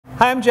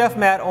Hi, I'm Jeff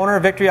Matt, owner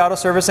of Victory Auto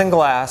Service and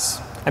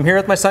Glass. I'm here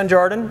with my son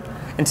Jordan,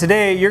 and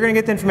today you're going to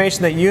get the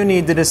information that you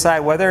need to decide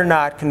whether or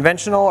not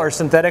conventional or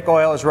synthetic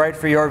oil is right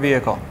for your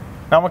vehicle.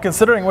 Now, when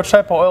considering which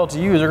type of oil to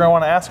use, you're going to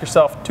want to ask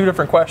yourself two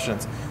different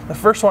questions. The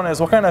first one is,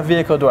 what kind of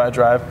vehicle do I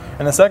drive?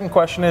 And the second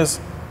question is,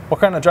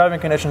 what kind of driving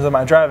conditions am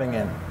I driving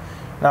in?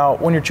 Now,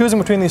 when you're choosing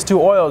between these two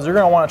oils, you're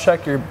going to want to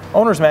check your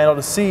owner's manual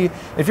to see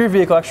if your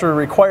vehicle actually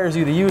requires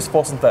you to use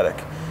full synthetic.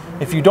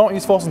 If you don't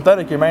use full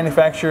synthetic, your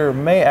manufacturer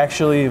may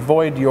actually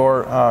void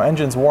your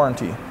engine's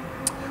warranty.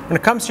 When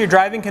it comes to your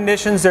driving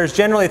conditions, there's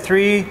generally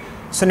three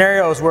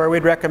scenarios where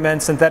we'd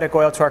recommend synthetic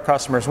oil to our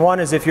customers. One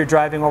is if you're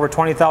driving over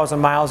 20,000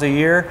 miles a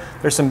year,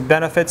 there's some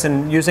benefits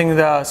in using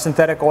the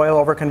synthetic oil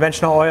over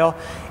conventional oil.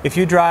 If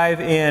you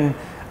drive in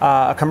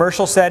a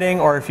commercial setting,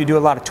 or if you do a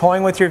lot of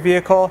towing with your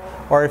vehicle,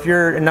 or if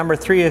you're, number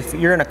three, if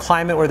you're in a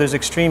climate where there's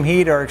extreme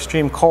heat or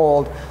extreme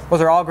cold, those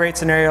are all great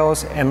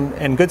scenarios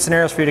and good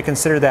scenarios for you to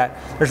consider that.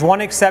 There's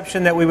one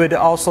exception that we would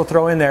also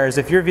throw in there is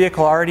if your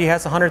vehicle already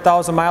has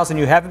 100,000 miles and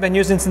you haven't been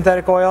using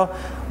synthetic oil,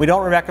 we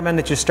don't recommend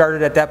that you start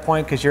it at that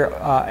point because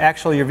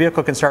actually your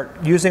vehicle can start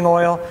using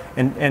oil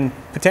and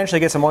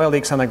potentially get some oil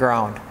leaks on the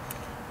ground.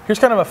 Here's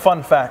kind of a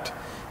fun fact.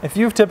 If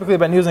you've typically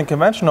been using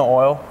conventional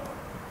oil,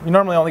 you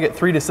normally only get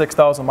 3,000 to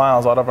 6,000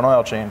 miles out of an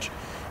oil change.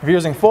 If you're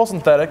using full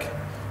synthetic,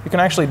 you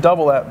can actually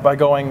double that by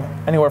going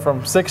anywhere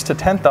from 6,000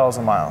 to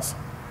 10,000 miles,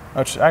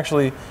 which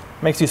actually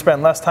makes you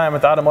spend less time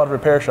at the automotive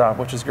repair shop,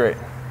 which is great.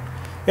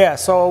 Yeah,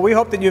 so we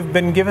hope that you've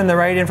been given the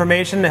right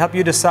information to help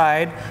you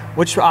decide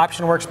which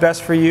option works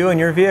best for you and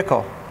your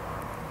vehicle.